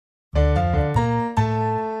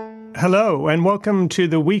Hello, and welcome to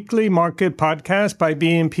the weekly market podcast by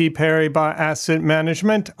BNP Paribas Asset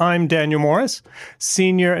Management. I'm Daniel Morris,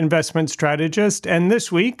 Senior Investment Strategist, and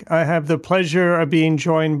this week I have the pleasure of being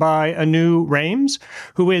joined by Anu Rames,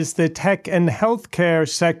 who is the Tech and Healthcare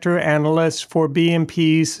Sector Analyst for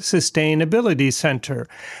BNP's Sustainability Center.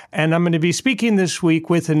 And I'm going to be speaking this week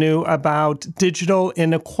with Anu about digital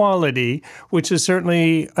inequality, which is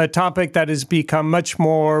certainly a topic that has become much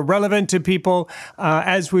more relevant to people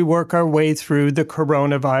as we work our way through the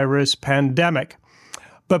coronavirus pandemic.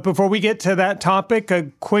 But before we get to that topic, a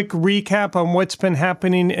quick recap on what's been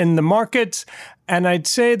happening in the markets. And I'd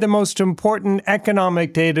say the most important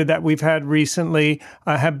economic data that we've had recently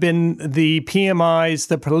have been the PMIs,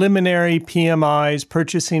 the preliminary PMIs,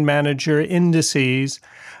 Purchasing Manager Indices,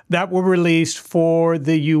 that were released for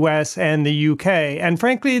the US and the UK. And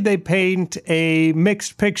frankly, they paint a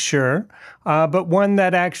mixed picture, but one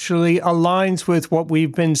that actually aligns with what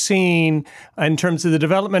we've been seeing in terms of the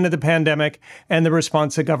development of the pandemic and the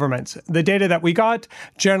response of governments. The data that we got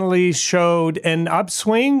generally showed an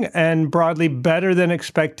upswing and broadly better than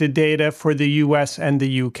expected data for the US and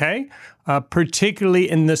the UK. Particularly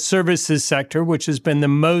in the services sector, which has been the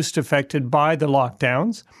most affected by the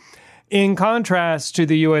lockdowns. In contrast to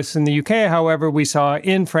the US and the UK, however, we saw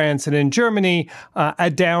in France and in Germany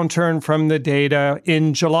a downturn from the data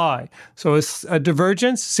in July. So a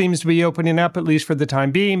divergence seems to be opening up, at least for the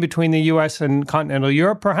time being, between the US and continental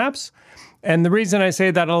Europe, perhaps. And the reason I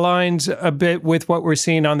say that aligns a bit with what we're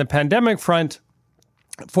seeing on the pandemic front.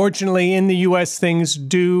 Fortunately, in the U.S., things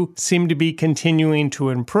do seem to be continuing to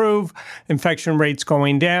improve, infection rates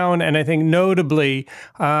going down, and I think notably,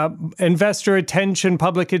 investor attention,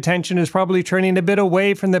 public attention is probably turning a bit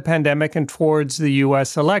away from the pandemic and towards the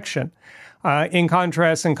U.S. election. In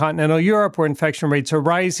contrast, in continental Europe, where infection rates are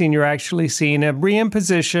rising, you're actually seeing a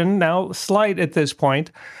reimposition, now slight at this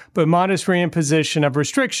point, but modest reimposition of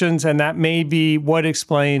restrictions, and that may be what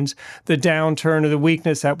explains the downturn or the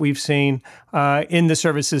weakness that we've seen in the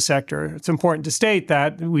services sector. It's important to state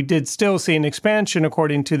that we did still see an expansion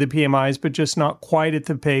according to the PMIs, but just not quite at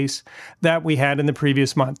the pace that we had in the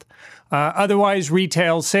previous month. Otherwise,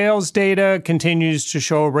 retail sales data continues to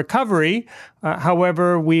show recovery.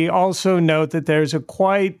 However, we also note that there's a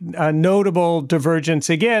quite notable divergence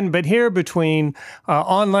again, but here between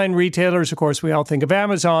online retailers, of course, we all think of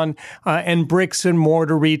Amazon, and bricks and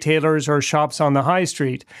mortar retailers or shops on the high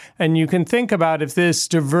street. And you can think about if this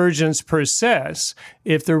divergence persists,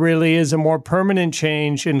 if there really is a more permanent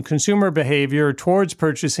change in consumer behavior towards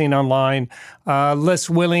purchasing online, less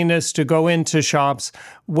willingness to go into shops,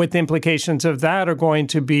 what the implications of that are going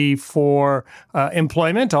to be for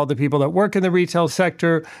employment, all the people that work in the retail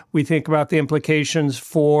sector. We think about the implications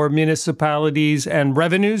for municipalities and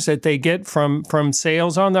revenues that they get from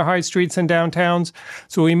sales on their high streets and downtowns.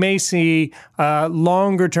 So we may see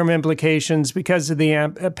longer-term implications because of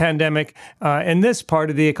the pandemic in this part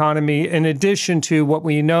of the economy, in addition to what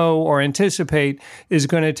we know or anticipate is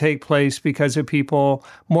going to take place because of people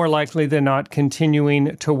more likely than not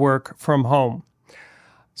continuing to work from home.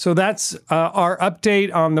 So that's our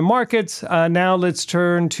update on the markets. Now let's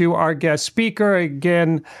turn to our guest speaker.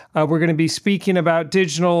 Again, we're going to be speaking about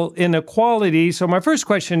digital inequality. So my first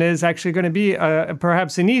question is actually going to be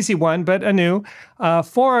perhaps an easy one, but Anu,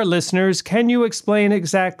 for our listeners, can you explain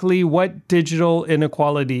exactly what digital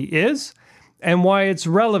inequality is and why it's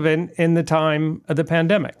relevant in the time of the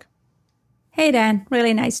pandemic? Hey, Dan.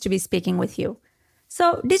 Really nice to be speaking with you.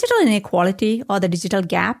 So digital inequality, or the digital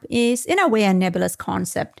gap, is in a way a nebulous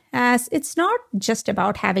concept, as it's not just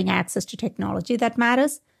about having access to technology that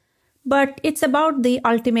matters, but it's about the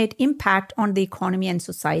ultimate impact on the economy and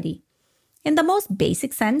society. In the most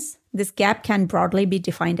basic sense, this gap can broadly be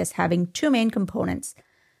defined as having two main components.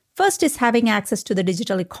 First is having access to the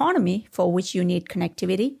digital economy, for which you need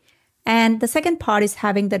connectivity, and the second part is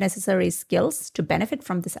having the necessary skills to benefit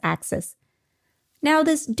from this access. Now,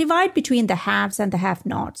 this divide between the haves and the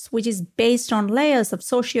have-nots, which is based on layers of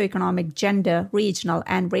socioeconomic, gender, regional,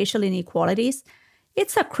 and racial inequalities,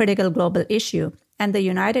 it's a critical global issue, and the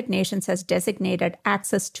United Nations has designated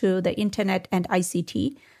access to the Internet and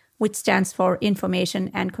ICT, which stands for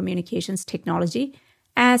Information and Communications Technology,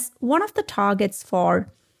 as one of the targets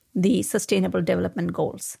for the Sustainable Development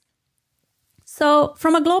Goals. So,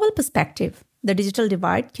 from a global perspective, the digital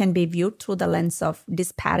divide can be viewed through the lens of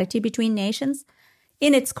disparity between nations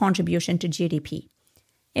in its contribution to GDP.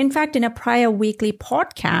 In fact, in a prior weekly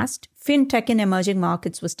podcast, FinTech in Emerging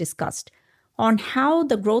Markets was discussed on how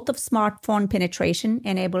the growth of smartphone penetration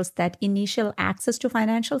enables that initial access to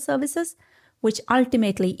financial services, which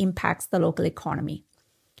ultimately impacts the local economy.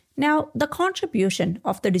 Now, the contribution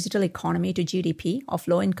of the digital economy to GDP of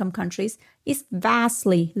low-income countries is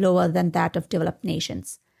vastly lower than that of developed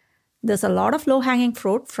nations. There's a lot of low-hanging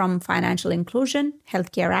fruit from financial inclusion,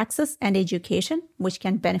 healthcare access, and education, which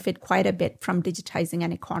can benefit quite a bit from digitizing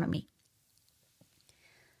an economy.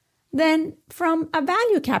 Then, from a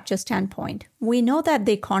value capture standpoint, we know that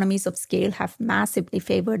the economies of scale have massively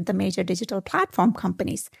favored the major digital platform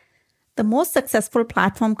companies. The most successful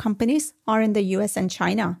platform companies are in the US and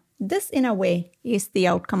China. This, in a way, is the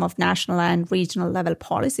outcome of national and regional level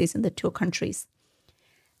policies in the two countries.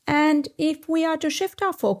 And if we are to shift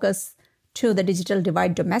our focus to the digital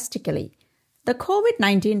divide domestically, the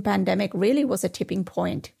COVID-19 pandemic really was a tipping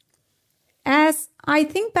point. As I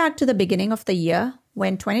think back to the beginning of the year,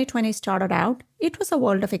 when 2020 started out, it was a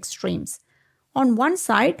world of extremes. On one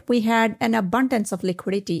side, we had an abundance of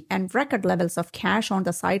liquidity and record levels of cash on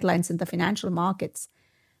the sidelines in the financial markets.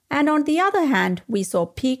 And on the other hand, we saw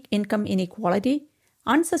peak income inequality,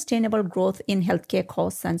 unsustainable growth in healthcare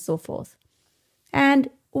costs, and so forth. And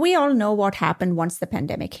we all know what happened once the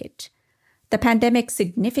pandemic hit. The pandemic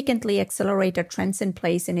significantly accelerated trends in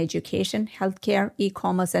place in education, healthcare,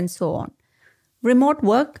 e-commerce, and so on. Remote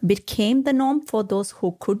work became the norm for those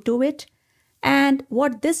who could do it. And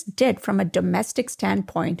what this did from a domestic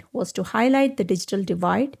standpoint was to highlight the digital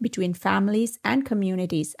divide between families and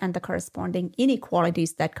communities and the corresponding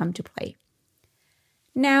inequalities that come to play.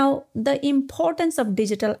 Now, the importance of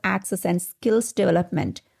digital access and skills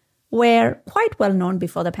development were quite well known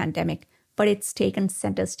before the pandemic, but it's taken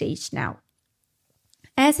center stage now.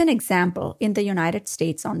 As an example, in the United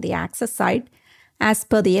States on the access side, as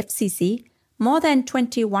per the FCC, more than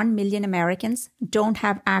 21 million Americans don't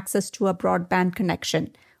have access to a broadband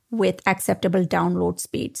connection with acceptable download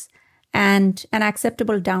speeds. And an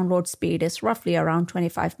acceptable download speed is roughly around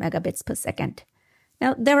 25 megabits per second.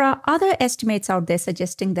 Now, there are other estimates out there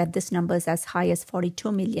suggesting that this number is as high as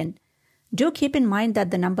 42 million. Do keep in mind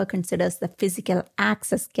that the number considers the physical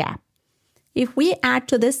access gap. If we add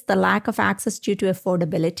to this the lack of access due to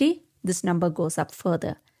affordability, this number goes up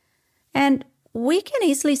further. And we can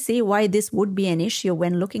easily see why this would be an issue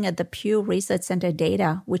when looking at the Pew Research Center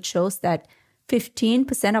data, which shows that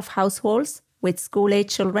 15% of households with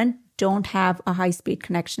school-age children don't have a high-speed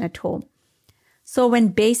connection at home. So when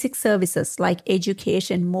basic services like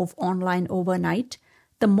education move online overnight,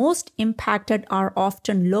 the most impacted are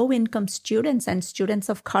often low-income students and students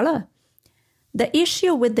of color. The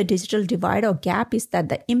issue with the digital divide or gap is that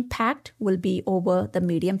the impact will be over the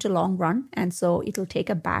medium to long run, and so it'll take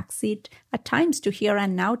a backseat at times to here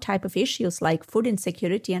and now type of issues like food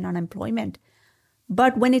insecurity and unemployment.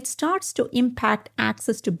 But when it starts to impact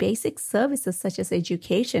access to basic services such as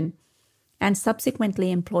education and subsequently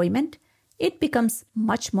employment, it becomes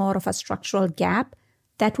much more of a structural gap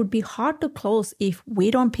that would be hard to close if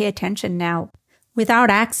we don't pay attention now. Without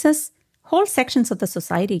access, whole sections of the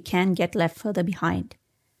society can get left further behind.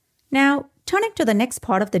 Now, turning to the next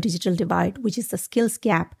part of the digital divide, which is the skills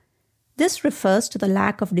gap. This refers to the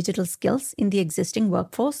lack of digital skills in the existing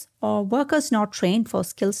workforce or workers not trained for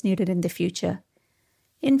skills needed in the future.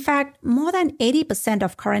 In fact, more than 80%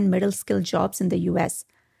 of current middle-skill jobs in the US.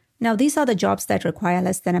 Now, these are the jobs that require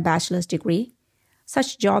less than a bachelor's degree.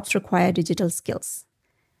 Such jobs require digital skills.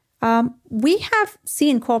 We have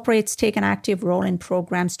seen corporates take an active role in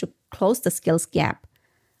programs to close the skills gap.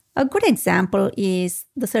 A good example is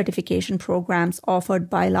the certification programs offered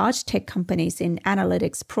by large tech companies in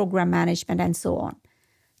analytics, program management, and so on.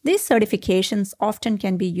 These certifications often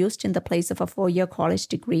can be used in the place of a 4-year college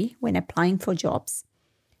degree when applying for jobs.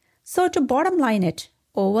 So to bottom line it,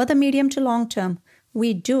 over the medium to long term,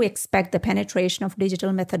 we do expect the penetration of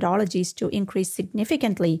digital methodologies to increase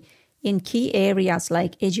significantly in key areas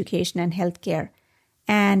like education and healthcare.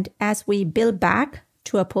 And as we build back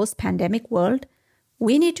to a post-pandemic world,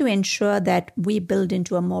 we need to ensure that we build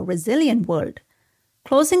into a more resilient world.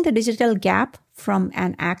 Closing the digital gap from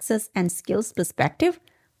an access and skills perspective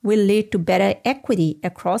will lead to better equity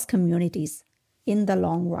across communities in the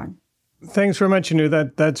long run. Thanks very much, Anu.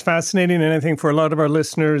 That's fascinating. And I think for a lot of our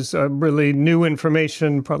listeners, really new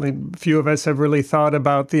information. Probably few of us have really thought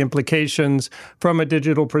about the implications from a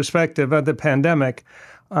digital perspective of the pandemic.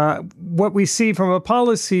 What we see from a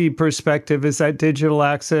policy perspective is that digital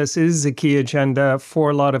access is a key agenda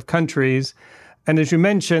for a lot of countries. And as you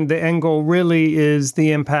mentioned, the end goal really is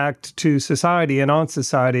the impact to society and on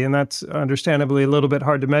society, and that's understandably a little bit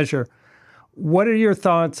hard to measure. What are your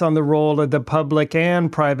thoughts on the role of the public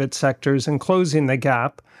and private sectors in closing the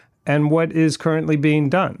gap, and what is currently being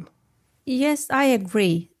done? Yes, I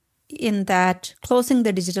agree in that closing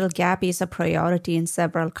the digital gap is a priority in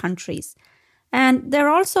several countries. And there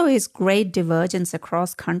also is great divergence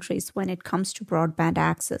across countries when it comes to broadband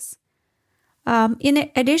access.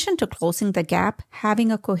 In addition to closing the gap,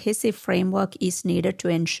 having a cohesive framework is needed to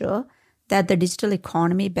ensure that the digital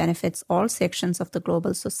economy benefits all sections of the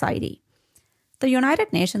global society. The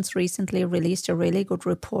United Nations recently released a really good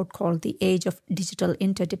report called The Age of Digital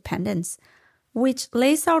Interdependence, which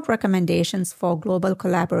lays out recommendations for global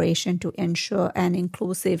collaboration to ensure an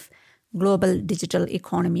inclusive global digital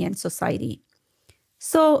economy and society.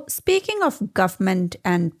 So, speaking of government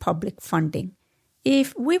and public funding,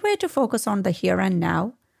 if we were to focus on the here and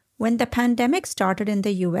now, when the pandemic started in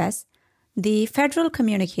the US, the Federal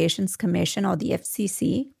Communications Commission, or the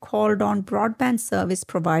FCC, called on broadband service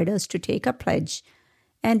providers to take a pledge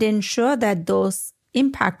and ensure that those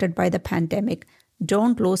impacted by the pandemic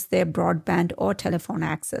don't lose their broadband or telephone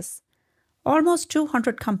access. Almost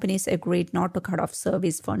 200 companies agreed not to cut off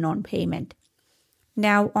service for non-payment.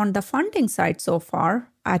 Now, on the funding side so far,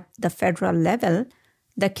 at the federal level,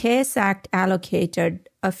 the CARES Act allocated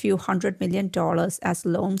a few $100 million as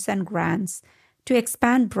loans and grants to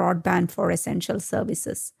expand broadband for essential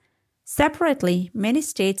services. Separately, many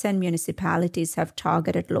states and municipalities have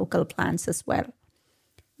targeted local plans as well.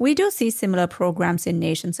 We do see similar programs in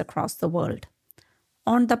nations across the world.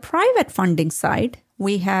 On the private funding side,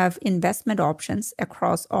 we have investment options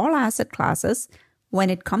across all asset classes when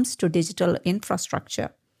it comes to digital infrastructure.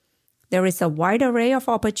 There is a wide array of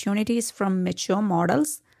opportunities from mature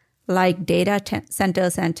models like data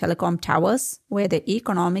centers and telecom towers, where the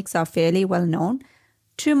economics are fairly well known,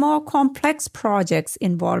 to more complex projects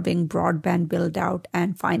involving broadband build-out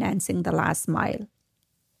and financing the last mile.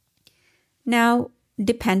 Now,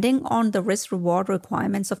 depending on the risk-reward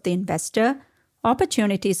requirements of the investor,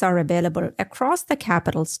 opportunities are available across the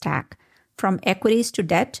capital stack, from equities to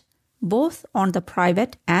debt, both on the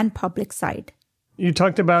private and public side. You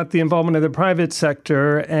talked about the involvement of the private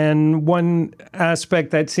sector, and one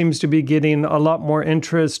aspect that seems to be getting a lot more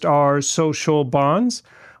interest are social bonds.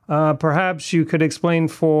 Perhaps you could explain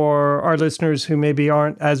for our listeners who maybe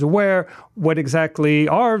aren't as aware what exactly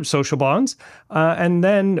are social bonds, and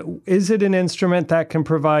then is it an instrument that can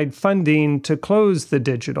provide funding to close the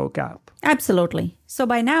digital gap? Absolutely. So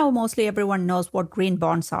by now, mostly everyone knows what green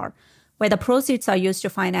bonds are, where the proceeds are used to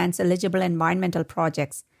finance eligible environmental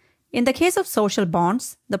projects. In the case of social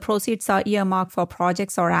bonds, the proceeds are earmarked for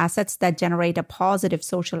projects or assets that generate a positive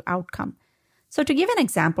social outcome. So to give an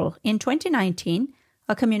example, in 2019,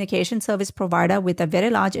 a communication service provider with a very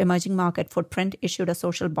large emerging market footprint issued a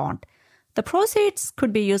social bond. The proceeds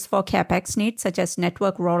could be used for CapEx needs such as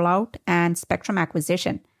network rollout and spectrum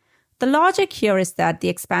acquisition. The logic here is that the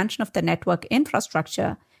expansion of the network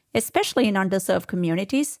infrastructure, especially in underserved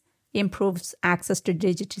communities, improves access to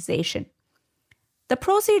digitization. The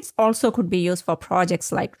proceeds also could be used for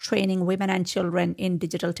projects like training women and children in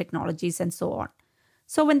digital technologies and so on.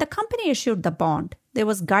 So when the company issued the bond, there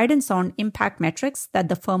was guidance on impact metrics that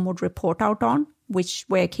the firm would report out on, which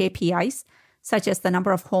were KPIs, such as the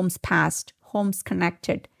number of homes passed, homes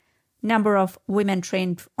connected, number of women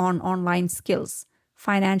trained on online skills,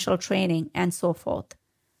 financial training, and so forth.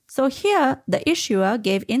 So here, the issuer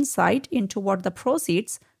gave insight into what the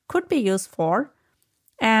proceeds could be used for,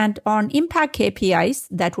 and on impact KPIs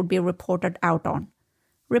that would be reported out on.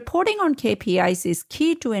 Reporting on KPIs is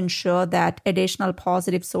key to ensure that additional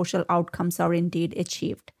positive social outcomes are indeed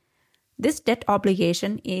achieved. This debt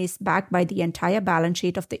obligation is backed by the entire balance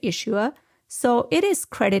sheet of the issuer, so it is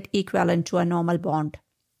credit equivalent to a normal bond.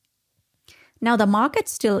 Now, the market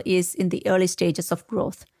still is in the early stages of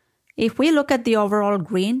growth. If we look at the overall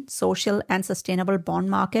green, social, and sustainable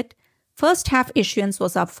bond market, first half issuance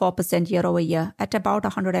was up 4% year over year at about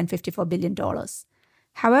 $154 billion.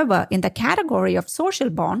 However, in the category of social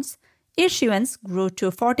bonds, issuance grew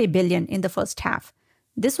to $40 billion in the first half.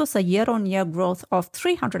 This was a year-on-year growth of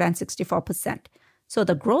 364%. So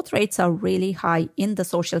the growth rates are really high in the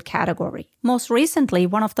social category. Most recently,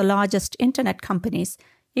 one of the largest internet companies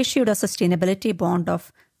issued a sustainability bond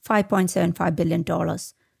of $5.75 billion,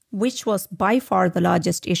 which was by far the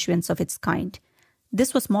largest issuance of its kind.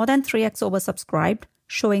 This was more than 3x oversubscribed,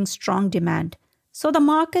 showing strong demand. So the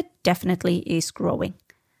market definitely is growing.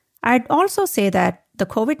 I'd also say that the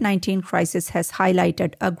COVID-19 crisis has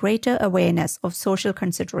highlighted a greater awareness of social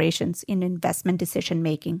considerations in investment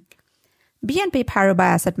decision-making. BNP Paribas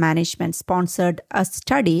Asset Management sponsored a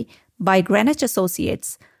study by Greenwich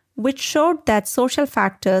Associates, which showed that social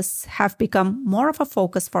factors have become more of a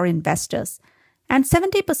focus for investors. And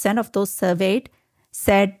 70% of those surveyed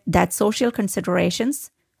said that social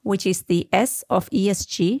considerations, which is the S of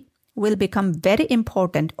ESG, will become very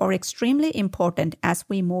important or extremely important as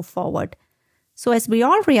we move forward. So as we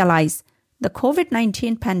all realize, The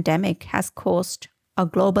COVID-19 pandemic has caused a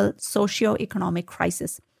global socio-economic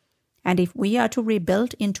crisis. And if we are to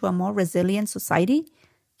rebuild into a more resilient society,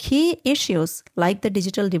 key issues like the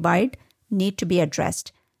digital divide need to be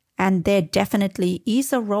addressed. And there definitely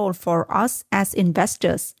is a role for us as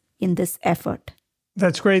investors in this effort.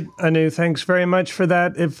 That's great, Anu. Thanks very much for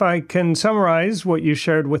that. If I can summarize what you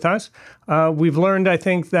shared with us, we've learned, I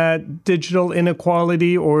think, that digital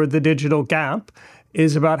inequality or the digital gap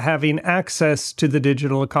is about having access to the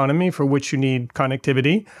digital economy for which you need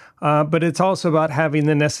connectivity. But it's also about having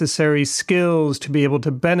the necessary skills to be able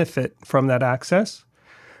to benefit from that access.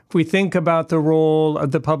 If we think about the role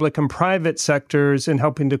of the public and private sectors in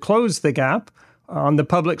helping to close the gap, on the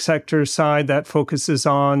public sector side, that focuses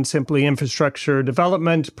on simply infrastructure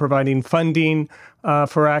development, providing funding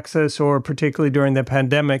for access, or particularly during the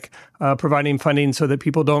pandemic, providing funding so that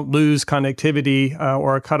people don't lose connectivity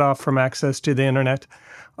or are cut off from access to the internet.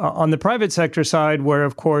 On the private sector side, where,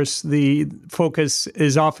 of course, the focus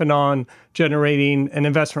is often on generating an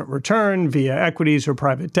investment return via equities or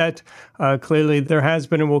private debt, clearly there has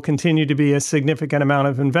been and will continue to be a significant amount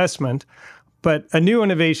of investment. But a new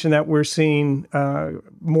innovation that we're seeing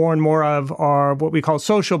more and more of are what we call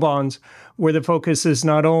social bonds, where the focus is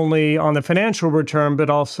not only on the financial return, but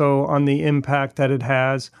also on the impact that it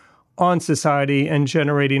has on society and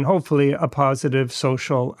generating, hopefully, a positive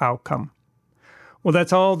social outcome. Well,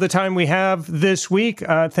 that's all the time we have this week.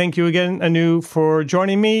 Thank you again, Anu, for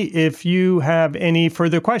joining me. If you have any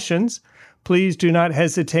further questions, please do not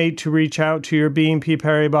hesitate to reach out to your BNP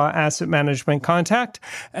Paribas Asset Management contact.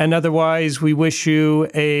 And otherwise, we wish you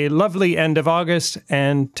a lovely end of August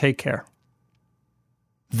and take care.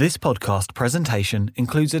 This podcast presentation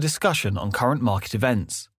includes a discussion on current market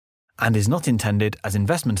events and is not intended as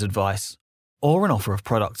investment advice or an offer of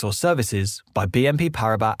products or services by BNP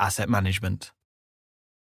Paribas Asset Management.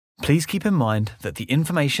 Please keep in mind that the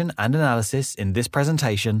information and analysis in this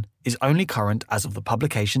presentation is only current as of the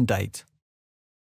publication date.